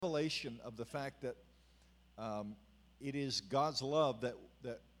revelation of the fact that it is God's love that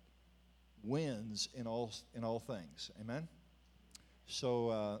wins in all things. Amen?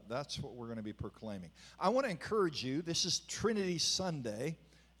 So that's what we're going to be proclaiming. I want to encourage you. This is Trinity Sunday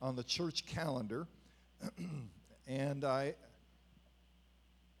on the church calendar. And I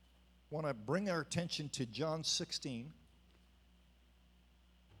want to bring our attention to John 16,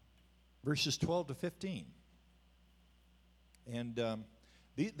 verses 12 to 15. And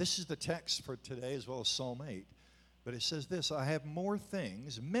this is the text for today as well as Psalm 8. But it says this: I have more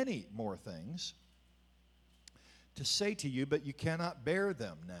things, many more things, to say to you, but you cannot bear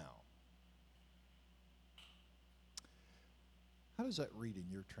them now. How does that read in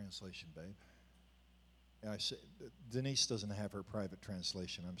your translation, babe? I say, Denise doesn't have her private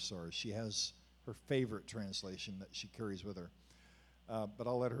translation. I'm sorry. She has her favorite translation that she carries with her. But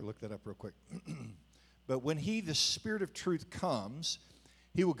I'll let her look that up real quick. But when He, the Spirit of truth, comes,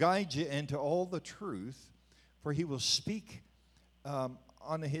 He will guide you into all the truth, for He will speak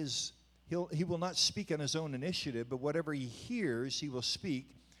He will not speak on His own initiative, but whatever He hears, He will speak,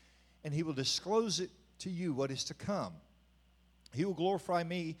 and He will disclose it to you what is to come. He will glorify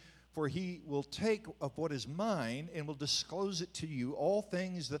Me, for He will take of what is mine and will disclose it to you. All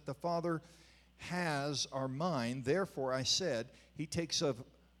things that the Father has are mine. Therefore, I said, He takes of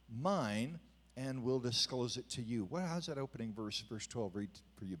mine and will disclose it to you. Well, how's that opening verse 12 read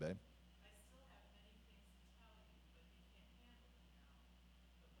for you, babe?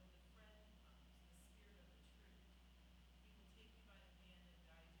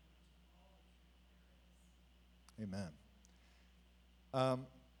 Amen.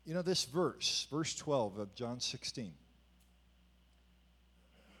 This verse 12 of John 16,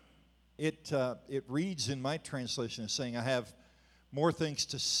 it reads in my translation as saying, I have more things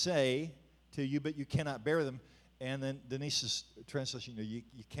to say to you, but you cannot bear them. And then Denise's translation,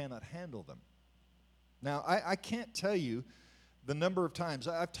 you cannot handle them. Now, I can't tell you the number of times.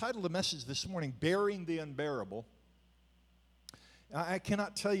 I've titled a message this morning, Bearing the Unbearable. I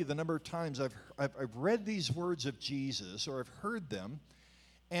cannot tell you the number of times I've read these words of Jesus, or I've heard them,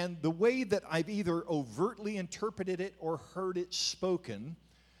 and the way that I've either overtly interpreted it or heard it spoken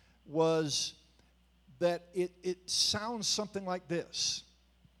was that it sounds something like this.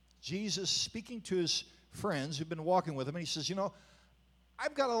 Jesus speaking to His friends who've been walking with Him, and He says,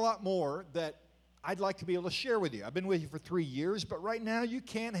 I've got a lot more that I'd like to be able to share with you. I've been with you for 3 years, but right now you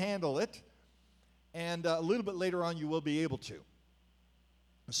can't handle it, and a little bit later on you will be able to.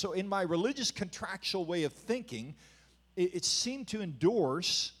 So in my religious contractual way of thinking, it seemed to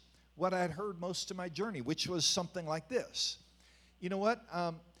endorse what I had heard most of my journey, which was something like this. You know what?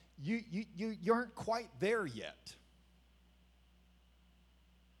 You aren't quite there yet.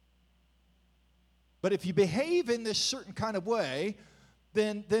 But if you behave in this certain kind of way,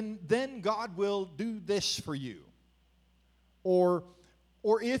 then God will do this for you. Or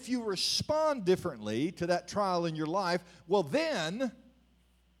if you respond differently to that trial in your life, well then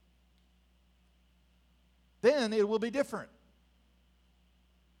it will be different.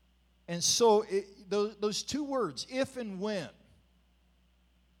 And so those two words, if and when,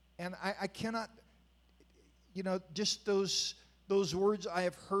 and I cannot, just those words I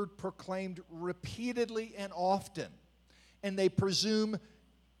have heard proclaimed repeatedly and often. And they presume a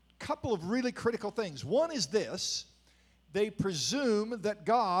couple of really critical things. One is this: they presume that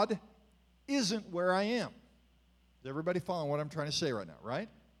God isn't where I am. Is everybody following what I'm trying to say right now, right?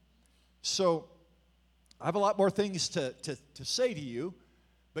 So I have a lot more things to say to you,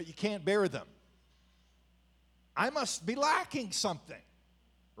 but you can't bear them. I must be lacking something,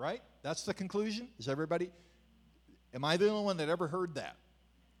 right? That's the conclusion. Is everybody? Am I the only one that ever heard that,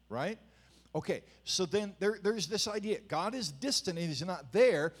 right? Okay, so then there's this idea. God is distant and He's not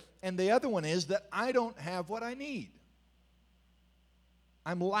there. And the other one is that I don't have what I need.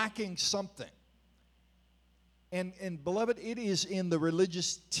 I'm lacking something. And beloved, it is in the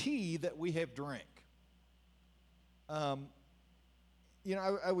religious tea that we have drank. I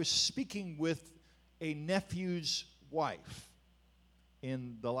was speaking with a nephew's wife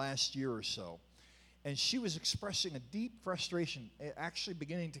in the last year or so, and she was expressing a deep frustration, actually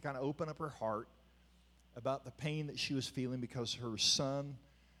beginning to kind of open up her heart about the pain that she was feeling because her son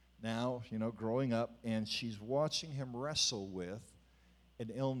now, growing up, and she's watching him wrestle with an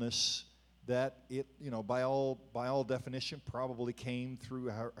illness that by all definition probably came through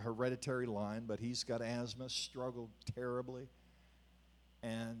a hereditary line, but he's got asthma, struggled terribly.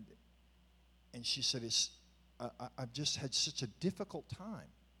 And she said, I've just had such a difficult time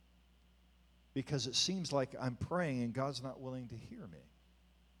because it seems like I'm praying and God's not willing to hear me.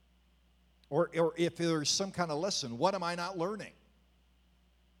 Or if there's some kind of lesson, what am I not learning?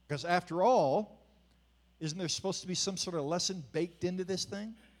 Because after all, isn't there supposed to be some sort of lesson baked into this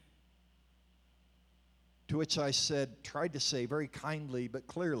thing? To which I tried to say very kindly but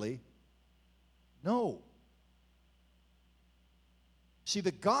clearly, no. See,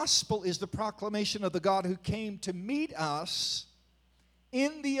 the gospel is the proclamation of the God who came to meet us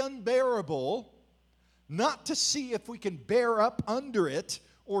in the unbearable, not to see if we can bear up under it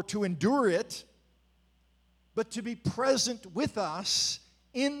or to endure it, but to be present with us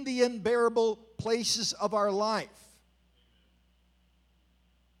in the unbearable places of our life.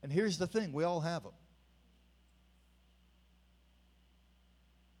 And here's the thing, we all have them.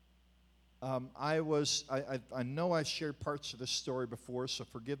 I know I've shared parts of this story before, so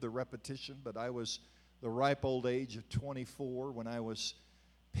forgive the repetition, but I was the ripe old age of 24 when I was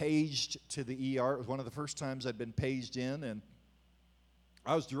paged to the ER. It was one of the first times I'd been paged in, and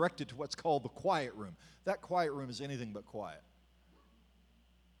I was directed to what's called the quiet room. That quiet room is anything but quiet.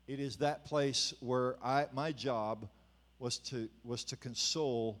 It is that place where my job was to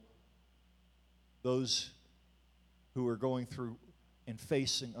console those who are going through and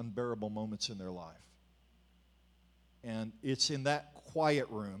facing unbearable moments in their life. And it's in that quiet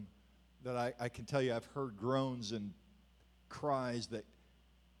room that I can tell you I've heard groans and cries that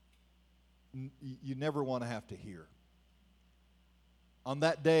you never want to have to hear. On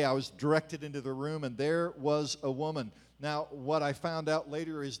that day, I was directed into the room, and there was a woman. Now, what I found out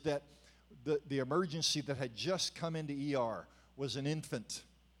later is that the emergency that had just come into ER was an infant.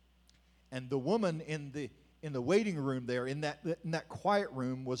 And the woman in the waiting room there, in that quiet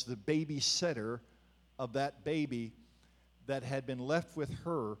room, was the babysitter of that baby that had been left with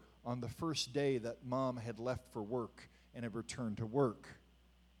her on the first day that mom had left for work and had returned to work.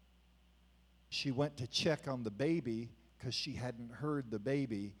 She went to check on the baby because she hadn't heard the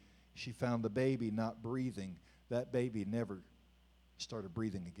baby. She found the baby not breathing. That baby never started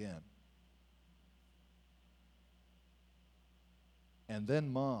breathing again. And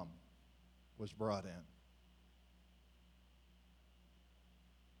then mom was brought in.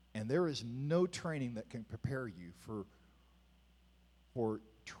 And there is no training that can prepare you for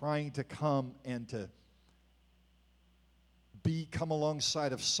trying to come and to come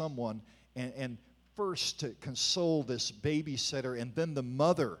alongside of someone and first to console this babysitter and then the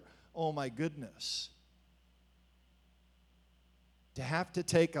mother. Oh my goodness. To have to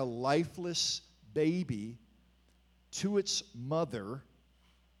take a lifeless baby to its mother,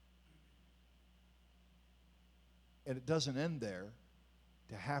 and it doesn't end there,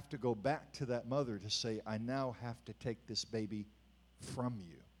 to have to go back to that mother to say, I now have to take this baby from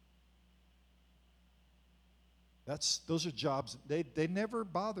you. Those are jobs. They never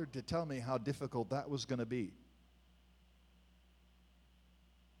bothered to tell me how difficult that was going to be.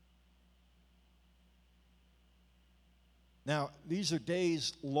 Now, these are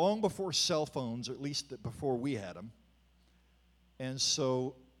days long before cell phones, or at least before we had them. And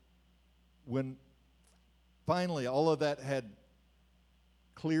so when finally all of that had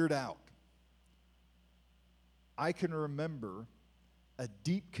cleared out, I can remember a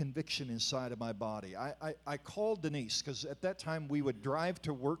deep conviction inside of my body. I called Denise because at that time we would drive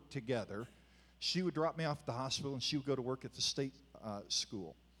to work together. She would drop me off at the hospital and she would go to work at the state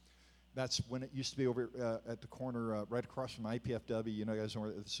school. That's when it used to be over at the corner right across from IPFW. You know, guys know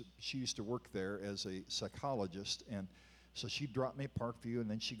where she used to work there as a psychologist. And so she'd drop me at Parkview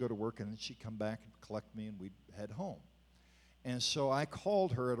and then she'd go to work and then she'd come back and collect me and we'd head home. And so I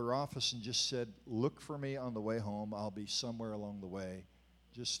called her at her office and just said, look for me on the way home. I'll be somewhere along the way.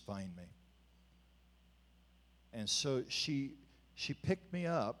 Just find me. And so she picked me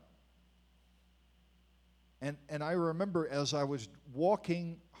up. And I remember as I was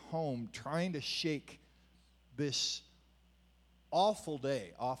walking home trying to shake this awful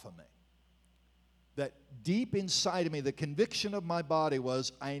day off of me, that deep inside of me, the conviction of my body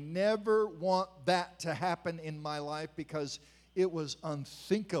was, I never want that to happen in my life because it was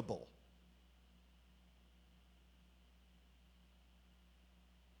unthinkable.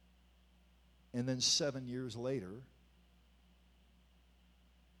 And then 7 years later,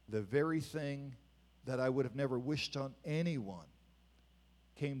 the very thing that I would have never wished on anyone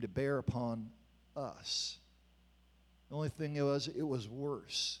came to bear upon us. The only thing it was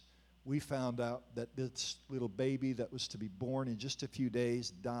worse. We found out that this little baby that was to be born in just a few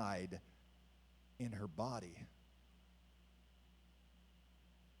days died in her body.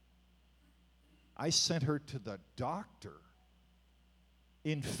 I sent her to the doctor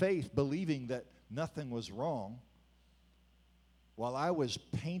in faith, believing that nothing was wrong, while I was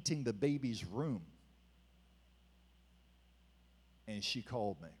painting the baby's room. And she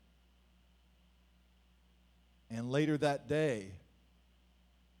called me. And later that day,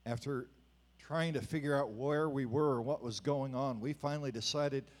 after trying to figure out where we were or what was going on, we finally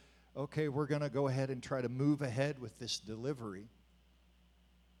decided, okay, we're going to go ahead and try to move ahead with this delivery.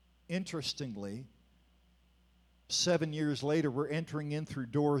 Interestingly, 7 years later, we're entering in through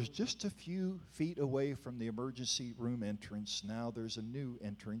doors just a few feet away from the emergency room entrance. Now there's a new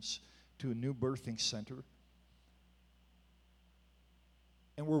entrance to a new birthing center.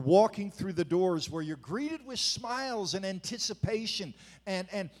 And we're walking through the doors where you're greeted with smiles and anticipation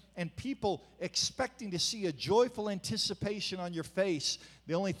and people expecting to see a joyful anticipation on your face.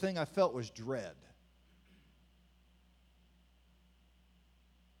 The only thing I felt was dread.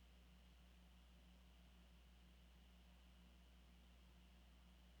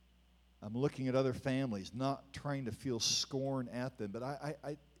 I'm looking at other families, not trying to feel scorn at them, but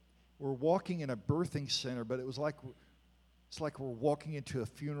we're walking in a birthing center, but it's like we're walking into a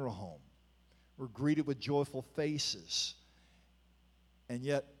funeral home. We're greeted with joyful faces, and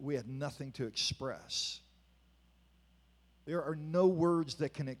yet we had nothing to express. There are no words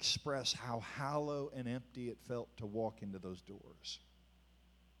that can express how hollow and empty it felt to walk into those doors.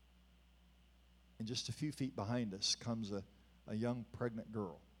 And just a few feet behind us comes a young pregnant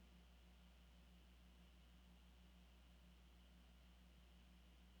girl.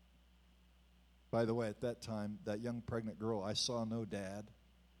 By the way, at that time, that young pregnant girl, I saw no dad.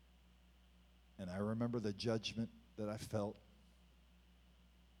 And I remember the judgment that I felt.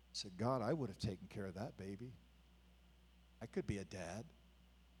 I said, God, I would have taken care of that baby. I could be a dad.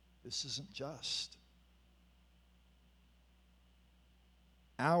 This isn't just.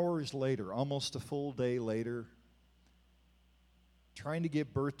 Hours later, almost a full day later, trying to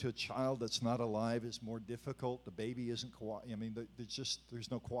give birth to a child that's not alive is more difficult. The baby isn't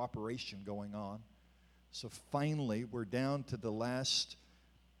there's no cooperation going on. So finally, we're down to the last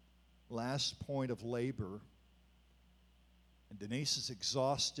point of labor. And Denise is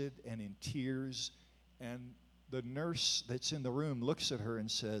exhausted and in tears. And the nurse that's in the room looks at her and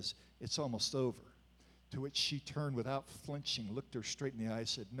says, "It's almost over." To which she turned without flinching, looked her straight in the eye, and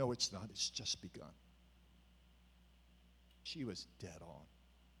said, "No, it's not. It's just begun." She was dead on.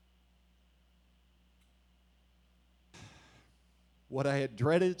 What I had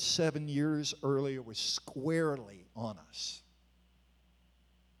dreaded 7 years earlier was squarely on us.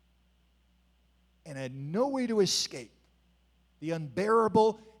 And I had no way to escape. The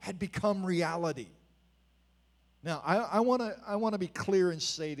unbearable had become reality. Now, I want to be clear in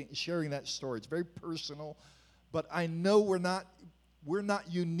sharing that story. It's very personal, but I know we're not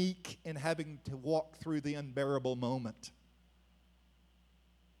unique in having to walk through the unbearable moment.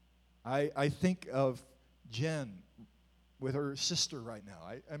 I think of Jen with her sister right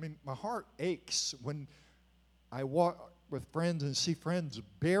now. I mean, my heart aches when I walk with friends and see friends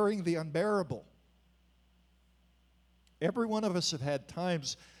bearing the unbearable. Every one of us have had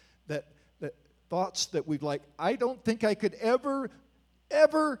times that thoughts that we've like, I don't think I could ever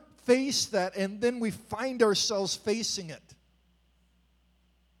face that, and then we find ourselves facing it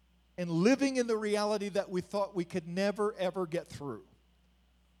and living in the reality that we thought we could never, ever get through.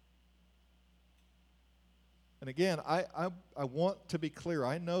 And again, I want to be clear.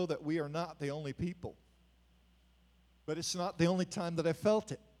 I know that we are not the only people. But it's not the only time that I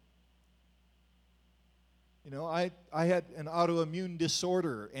felt it. You know, I had an autoimmune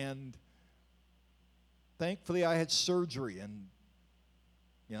disorder, and thankfully I had surgery, and,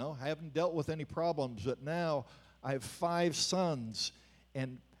 you know, I haven't dealt with any problems. But now I have 5 sons,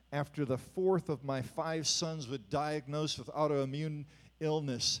 and after the 4th of my 5 sons was diagnosed with autoimmune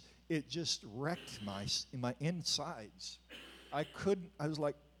illness, it just wrecked my insides. I was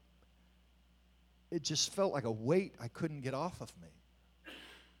like, it just felt like a weight I couldn't get off of me.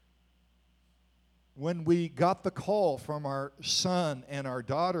 When we got the call from our son and our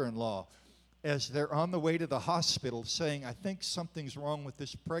daughter-in-law as they're on the way to the hospital saying, I think something's wrong with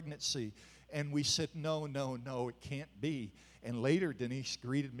this pregnancy, and we said, no, it can't be. And later, Denise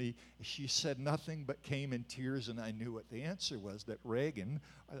greeted me. She said nothing but came in tears, and I knew what the answer was, that Reagan,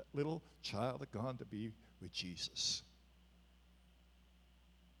 that little child, had gone to be with Jesus.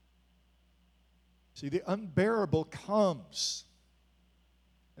 See, the unbearable comes.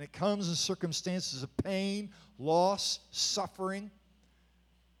 And it comes in circumstances of pain, loss, suffering,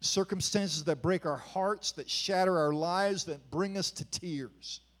 circumstances that break our hearts, that shatter our lives, that bring us to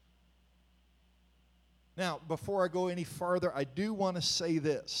tears. Now, before I go any farther, I do want to say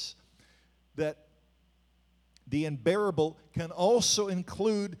this, that the unbearable can also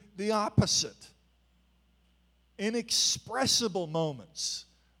include the opposite. Inexpressible moments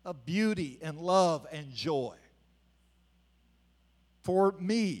of beauty and love and joy. For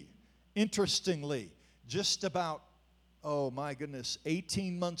me, interestingly, just about oh my goodness,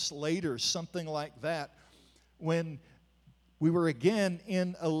 18 months later, something like that, when we were again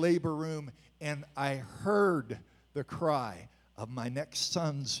in a labor room and I heard the cry of my next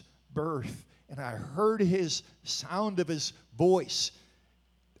son's birth, and I heard his sound of his voice.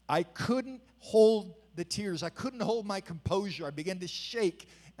 I couldn't hold the tears. I couldn't hold my composure. I began to shake,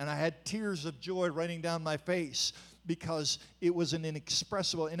 and I had tears of joy running down my face because it was an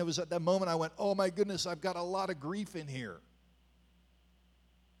inexpressible. And it was at that moment I went, oh my goodness, I've got a lot of grief in here.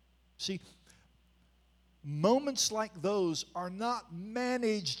 See, moments like those are not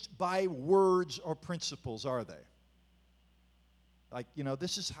managed by words or principles, are they? Like,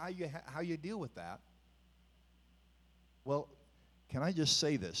 this is how you deal with that. Well, can I just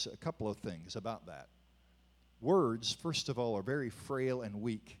say this? A couple of things about that. Words, first of all, are very frail and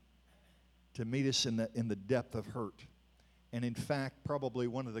weak to meet us in the depth of hurt. And in fact, probably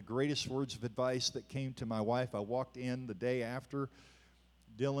one of the greatest words of advice that came to my wife, I walked in the day after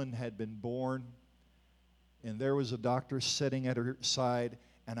Dylan had been born, and there was a doctor sitting at her side,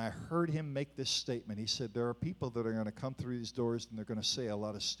 and I heard him make this statement. He said, there are people that are going to come through these doors, and they're going to say a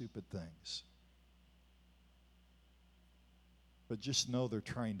lot of stupid things. But just know they're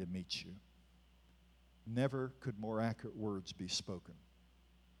trying to meet you. Never could more accurate words be spoken.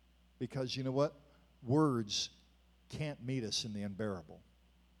 Because you know what? Words can't meet us in the unbearable.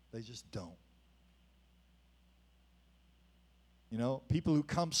 They just don't. People who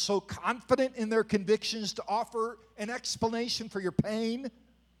come so confident in their convictions to offer an explanation for your pain,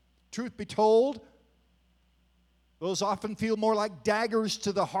 truth be told, those often feel more like daggers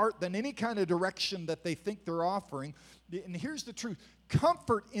to the heart than any kind of direction that they think they're offering. And here's the truth.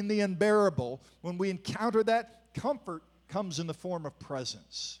 Comfort in the unbearable, when we encounter that, comfort comes in the form of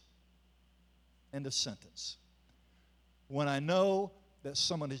presence. End of sentence. When I know that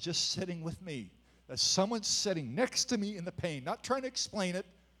someone is just sitting with me, that someone's sitting next to me in the pain, not trying to explain it,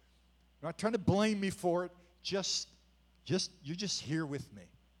 not trying to blame me for it, you're just here with me.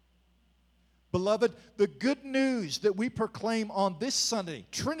 Beloved, the good news that we proclaim on this Sunday,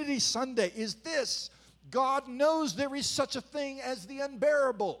 Trinity Sunday, is this: God knows there is such a thing as the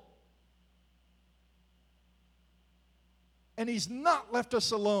unbearable. And He's not left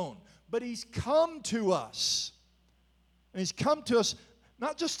us alone, but He's come to us. And He's come to us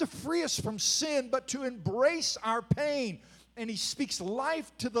not just to free us from sin, but to embrace our pain. And He speaks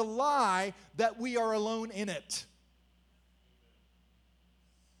life to the lie that we are alone in it.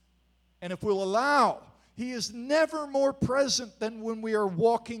 And if we'll allow, He is never more present than when we are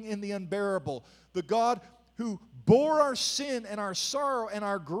walking in the unbearable. The God who bore our sin and our sorrow and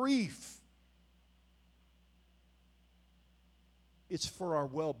our grief. It's for our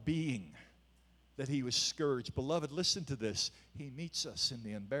well-being that He was scourged. Beloved, listen to this. He meets us in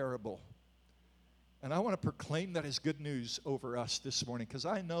the unbearable. And I want to proclaim that as good news over us this morning, because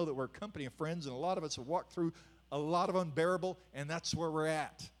I know that we're a company of friends, and a lot of us have walked through a lot of unbearable, and that's where we're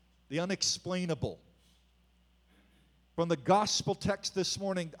at. The unexplainable. From the gospel text this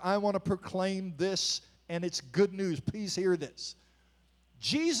morning, I want to proclaim this, and it's good news. Please hear this.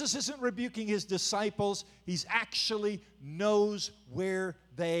 Jesus isn't rebuking His disciples. He actually knows where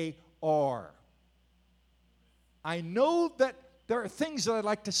they are. I know that there are things that I'd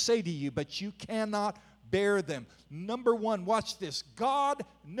like to say to you, but you cannot bear them. Number one, watch this. God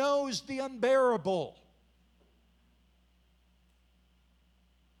knows the unbearable.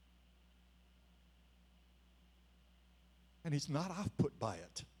 And He's not off-put by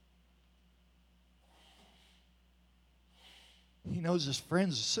it. He knows His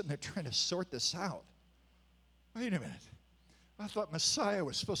friends are sitting there trying to sort this out. Wait a minute. I thought Messiah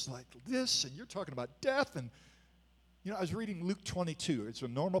was supposed to like this, and you're talking about death. And, I was reading Luke 22. It's a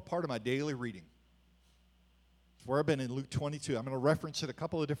normal part of my daily reading. It's where I've been in Luke 22. I'm going to reference it a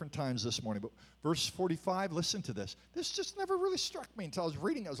couple of different times this morning. But verse 45, listen to this. This just never really struck me until I was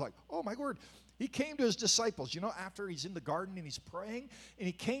reading. I was like, oh, my word. He came to His disciples, after He's in the garden and He's praying, and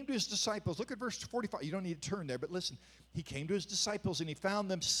He came to His disciples. Look at verse 45. You don't need to turn there, but listen. He came to His disciples, and He found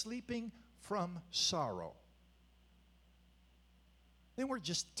them sleeping from sorrow. They were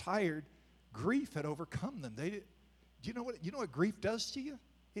just tired. Grief had overcome them. Do you know what grief does to you?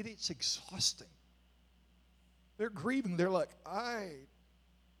 It's exhausting. They're grieving. They're like, I'm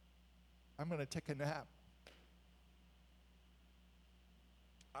going to take a nap.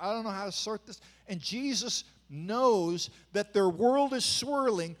 I don't know how to sort this. And Jesus knows that their world is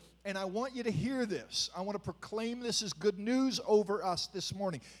swirling, and I want you to hear this. I want to proclaim this as good news over us this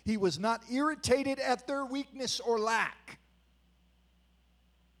morning. He was not irritated at their weakness or lack.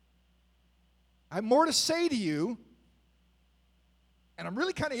 I have more to say to you, and I'm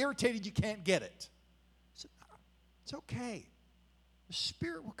really kind of irritated you can't get it. It's okay. The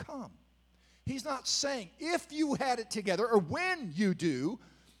Spirit will come. He's not saying if you had it together or when you do,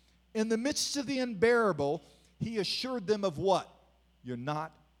 in the midst of the unbearable, he assured them of what? You're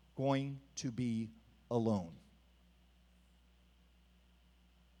not going to be alone.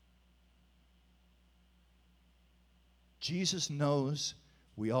 Jesus knows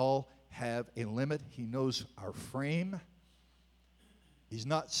we all have a limit. He knows our frame. He's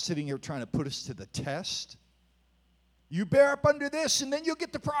not sitting here trying to put us to the test. You bear up under this, and then you'll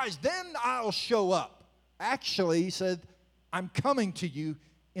get the prize. Then I'll show up. Actually, he said, I'm coming to you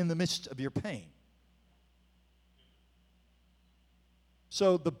in the midst of your pain.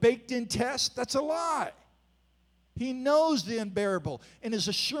 So the baked-in test, that's a lie. He knows the unbearable. And his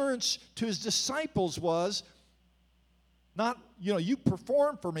assurance to his disciples was, not, you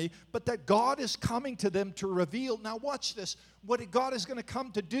perform for me, but that God is coming to them to reveal. Now watch this. What God is going to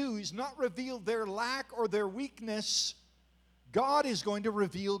come to do is not reveal their lack or their weakness. God is going to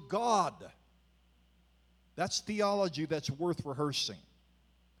reveal God. That's theology that's worth rehearsing.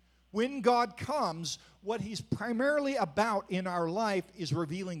 When God comes, what he's primarily about in our life is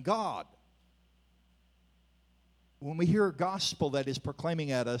revealing God. When we hear a gospel that is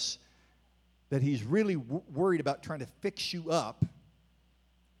proclaiming at us that he's really worried about trying to fix you up,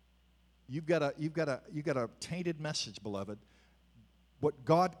 you've got a tainted message, beloved. What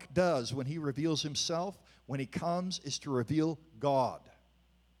God does when he reveals himself, when he comes, is to reveal God.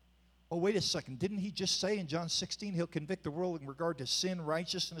 Oh, wait a second. Didn't he just say in John 16 he'll convict the world in regard to sin,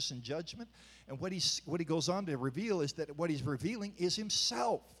 righteousness, and judgment? And what he goes on to reveal is that what he's revealing is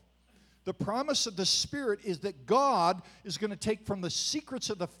himself. The promise of the Spirit is that God is going to take from the secrets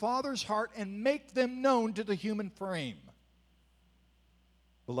of the Father's heart and make them known to the human frame.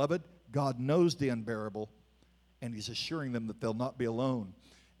 Beloved, God knows the unbearable, and he's assuring them that they'll not be alone.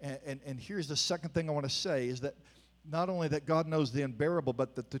 And here's the second thing I want to say is that not only that God knows the unbearable,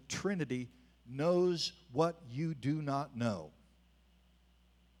 but that the Trinity knows what you do not know.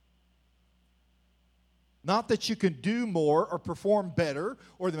 Not that you can do more or perform better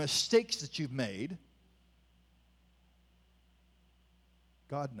or the mistakes that you've made.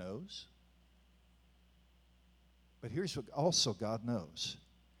 God knows. But here's what also God knows.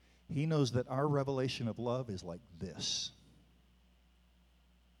 He knows that our revelation of love is like this.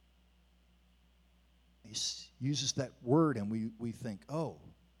 He uses that word and we think, oh,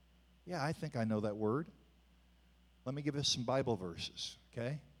 yeah, I think I know that word. Let me give us some Bible verses,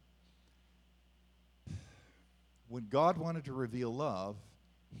 okay? When God wanted to reveal love,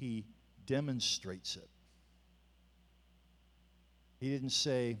 he demonstrates it. He didn't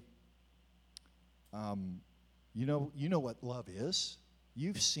say, you know what love is.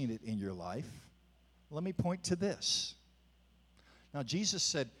 You've seen it in your life. Let me point to this. Now, Jesus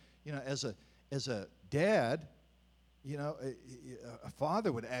said, as a dad, a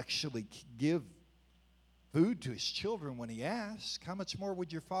father would actually give food to his children when he asks. How much more would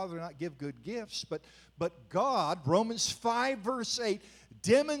your Father not give good gifts? But God, Romans 5 verse 8,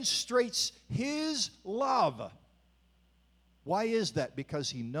 demonstrates his love. Why is that? Because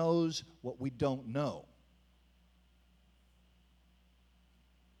he knows what we don't know.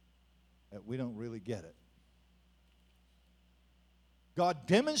 That we don't really get it. God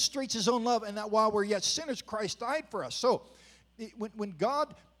demonstrates his own love, and that while we're yet sinners, Christ died for us. So, when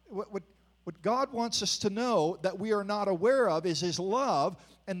God, what God wants us to know that we are not aware of is his love,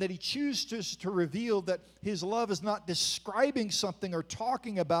 and that he chooses to reveal that his love is not describing something or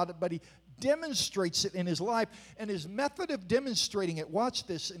talking about it, but he demonstrates it in his life. And his method of demonstrating it, watch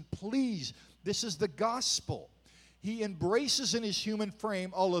this, and please, this is the gospel. He embraces in his human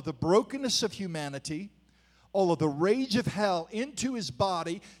frame all of the brokenness of humanity, all of the rage of hell into his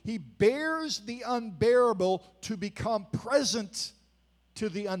body. He bears the unbearable to become present to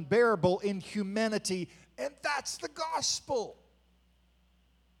the unbearable in humanity, and that's the gospel.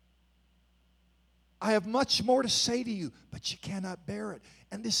 I have much more to say to you, but you cannot bear it.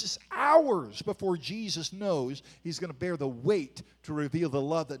 And this is hours before Jesus knows he's going to bear the weight to reveal the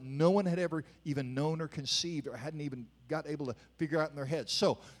love that no one had ever even known or conceived or hadn't even got able to figure out in their heads.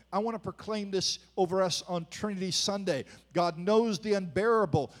 So I want to proclaim this over us on Trinity Sunday. God knows the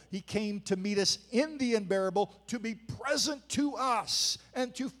unbearable. He came to meet us in the unbearable, to be present to us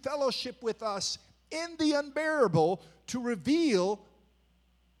and to fellowship with us in the unbearable, to reveal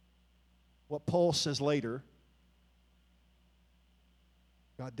what Paul says later.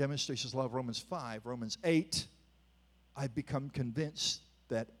 God demonstrates his love, Romans 5, Romans 8. I've become convinced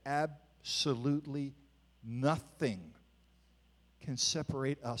that absolutely nothing can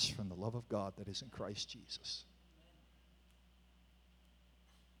separate us from the love of God that is in Christ Jesus.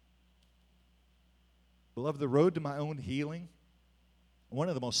 Beloved, the road to my own healing, one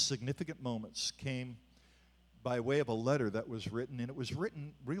of the most significant moments came by way of a letter that was written, and it was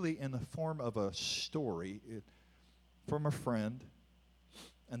written really in the form of a story from a friend.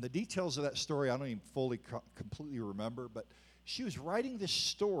 And the details of that story I don't even fully completely remember, but she was writing this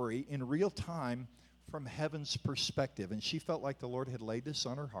story in real time from heaven's perspective, and she felt like the Lord had laid this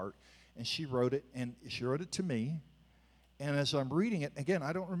on her heart, and she wrote it to me. And as I'm reading it, again,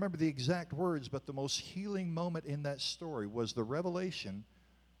 I don't remember the exact words, but the most healing moment in that story was the revelation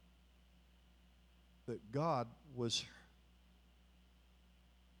that God was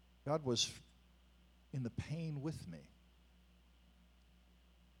in the pain with me.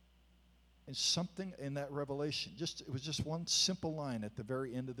 And something in that revelation, it was just one simple line at the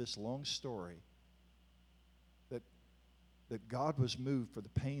very end of this long story, that God was moved for the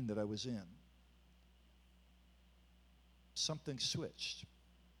pain that I was in. Something switched.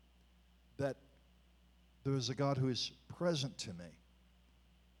 That there is a God who is present to me.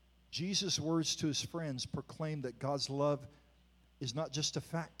 Jesus' words to his friends proclaim that God's love is not just a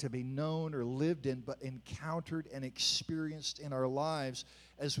fact to be known or lived in, but encountered and experienced in our lives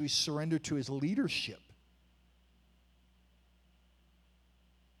as we surrender to his leadership.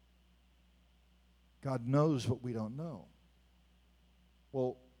 God knows what we don't know.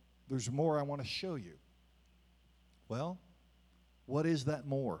 Well, there's more I want to show you. Well, what is that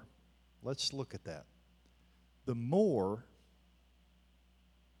more? Let's look at that. The more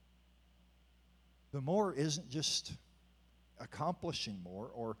isn't just accomplishing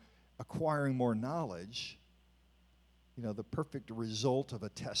more or acquiring more knowledge, the perfect result of a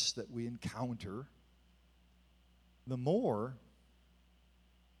test that we encounter. The more,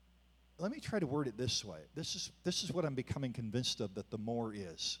 let me try to word it this way. This is what I'm becoming convinced of, that the more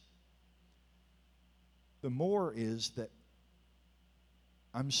is. The more is that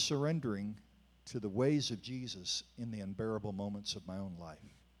I'm surrendering to the ways of Jesus in the unbearable moments of my own life.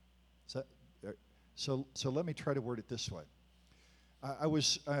 So let me try to word it this way.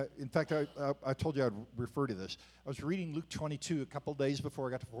 In fact, I told you I'd refer to this. I was reading Luke 22 a couple days before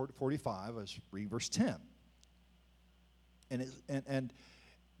I got to 45. I was reading verse 10. And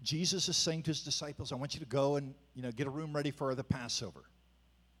Jesus is saying to his disciples, I want you to go and get a room ready for the Passover.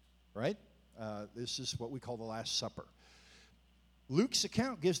 Right? This is what we call the Last Supper. Luke's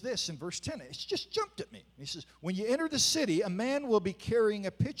account gives this in verse 10. It's just jumped at me. He says, when you enter the city, a man will be carrying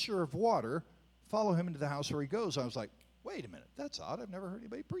a pitcher of water. Follow him into the house where he goes. I was like, wait a minute, that's odd. I've never heard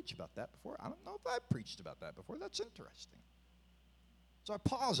anybody preach about that before. I don't know if I've preached about that before. That's interesting. So I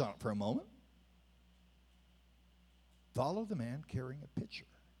pause on it for a moment. Follow the man carrying a pitcher.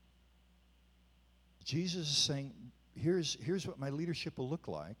 Jesus is saying, here's what my leadership will look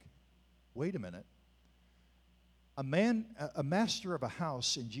like. Wait a minute. A master of a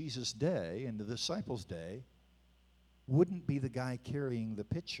house in Jesus' day, in the disciples' day, wouldn't be the guy carrying the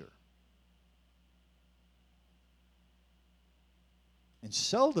pitcher. And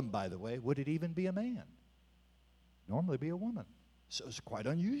seldom, by the way, would it even be a man. Normally be a woman. So it's quite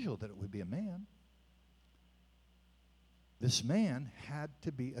unusual that it would be a man. This man had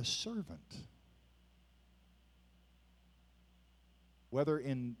to be a servant. Whether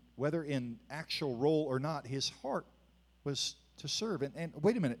in actual role or not, his heart was to serve. And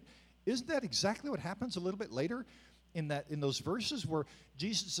wait a minute, isn't that exactly what happens a little bit later in those verses where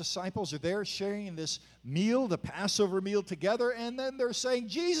Jesus' disciples are there sharing this meal, the Passover meal together, and then they're saying,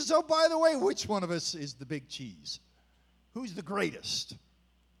 Jesus, oh, by the way, which one of us is the big cheese? Who's the greatest?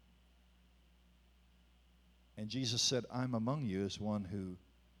 And Jesus said, I'm among you as one who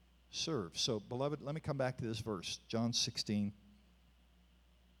serves. So, beloved, let me come back to this verse, John 16.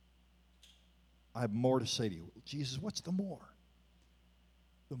 I have more to say to you. Jesus, what's the more?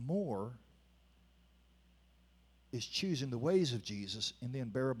 The more is choosing the ways of Jesus in the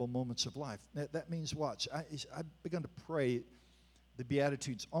unbearable moments of life. That means, watch, I've begun to pray the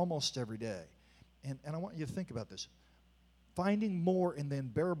Beatitudes almost every day. And I want you to think about this. Finding more in the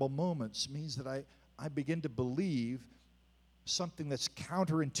unbearable moments means that I begin to believe something that's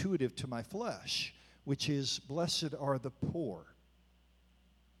counterintuitive to my flesh, which is, blessed are the poor.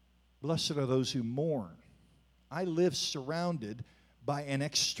 Blessed are those who mourn. I live surrounded by an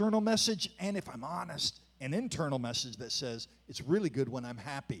external message, and if I'm honest, an internal message that says it's really good when I'm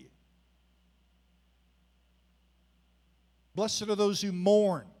happy. Blessed are those who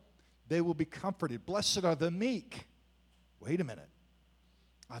mourn. They will be comforted. Blessed are the meek. Wait a minute.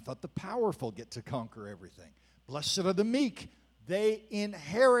 I thought the powerful get to conquer everything. Blessed are the meek. They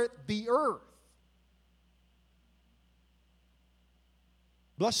inherit the earth.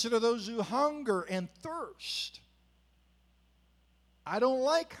 Blessed are those who hunger and thirst. I don't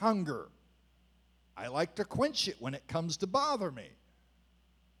like hunger. I like to quench it when it comes to bother me.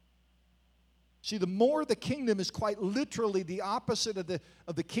 See, the more the kingdom is quite literally the opposite of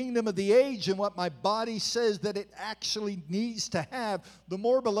the kingdom of the age and what my body says that it actually needs to have, the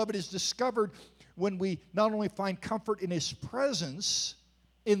more, beloved, is discovered when we not only find comfort in His presence,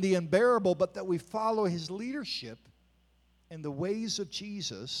 in the unbearable, but that we follow His leadership and the ways of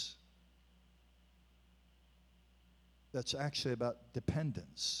Jesus. That's actually about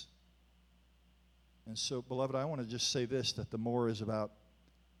dependence. And so, beloved, I want to just say this, that the more is about,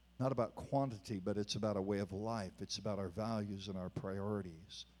 not about quantity, but it's about a way of life. It's about our values and our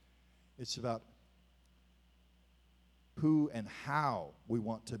priorities. It's about who and how we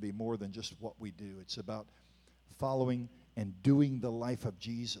want to be more than just what we do. It's about following and doing the life of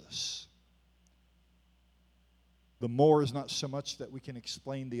Jesus. The more is not so much that we can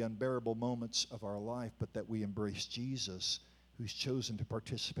explain the unbearable moments of our life, but that we embrace Jesus, who's chosen to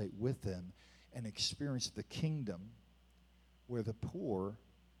participate with them and experience the kingdom where the poor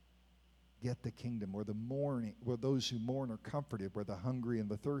get the kingdom, where those who mourn are comforted, where the hungry and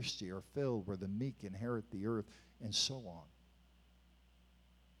the thirsty are filled, where the meek inherit the earth, and so on.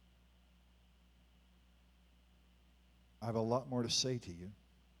 I have a lot more to say to you,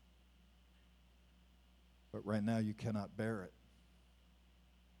 but right now you cannot bear it.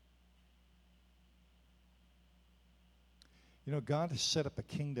 You know, God has set up a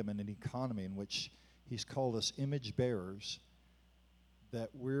kingdom and an economy in which He's called us image bearers, that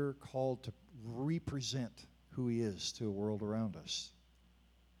we're called to represent who He is to a world around us.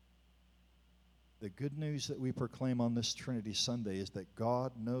 The good news that we proclaim on this Trinity Sunday is that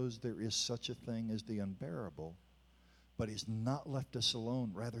God knows there is such a thing as the unbearable, but He's not left us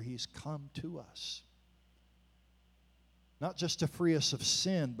alone. Rather, He's come to us. Not just to free us of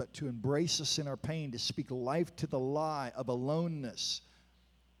sin, but to embrace us in our pain, to speak life to the lie of aloneness.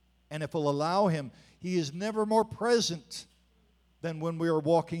 And if we'll allow Him, He is never more present than when we are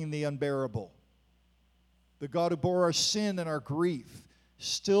walking in the unbearable. The God who bore our sin and our grief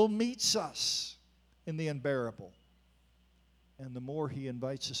still meets us in the unbearable. And the more He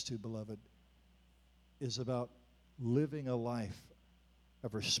invites us to, beloved, is about living a life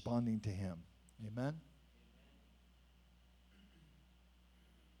of responding to Him. Amen?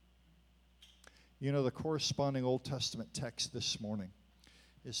 You know, the corresponding Old Testament text this morning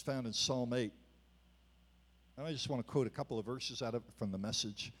is found in Psalm 8. And I just want to quote a couple of verses out of it from the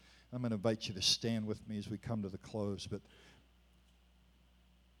Message. I'm going to invite you to stand with me as we come to the close. But,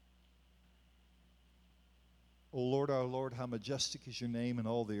 O Lord, our Lord, how majestic is your name in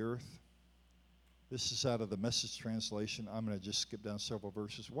all the earth. This is out of the Message translation. I'm going to just skip down several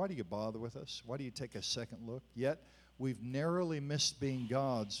verses. Why do you bother with us? Why do you take a second look? Yet we've narrowly missed being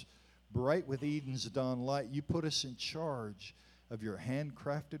gods, bright with Eden's dawn light. You put us in charge of your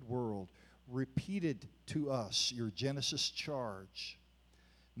handcrafted world, repeated to us your Genesis charge,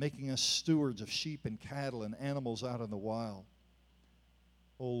 making us stewards of sheep and cattle and animals out in the wild.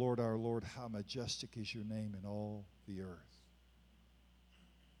 O Lord, our Lord, how majestic is your name in all the earth.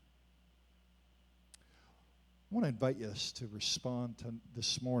 I want to invite us to respond to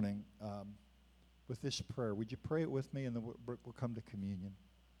this morning with this prayer. Would you pray it with me, and then we'll come to communion.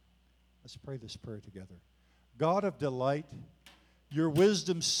 Let's pray this prayer together. God of delight, your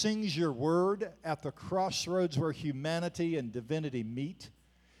wisdom sings your word at the crossroads where humanity and divinity meet.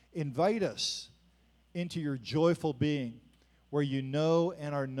 Invite us into your joyful being, where you know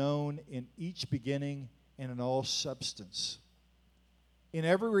and are known in each beginning and in all substance. In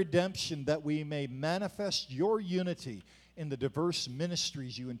every redemption, that we may manifest your unity in the diverse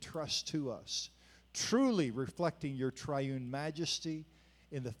ministries you entrust to us, truly reflecting your triune majesty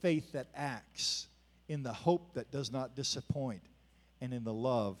in the faith that acts, in the hope that does not disappoint, and in the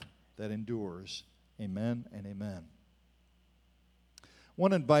love that endures. Amen and amen. I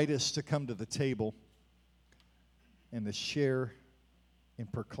want to invite us to come to the table and to share in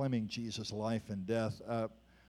proclaiming Jesus' life and death.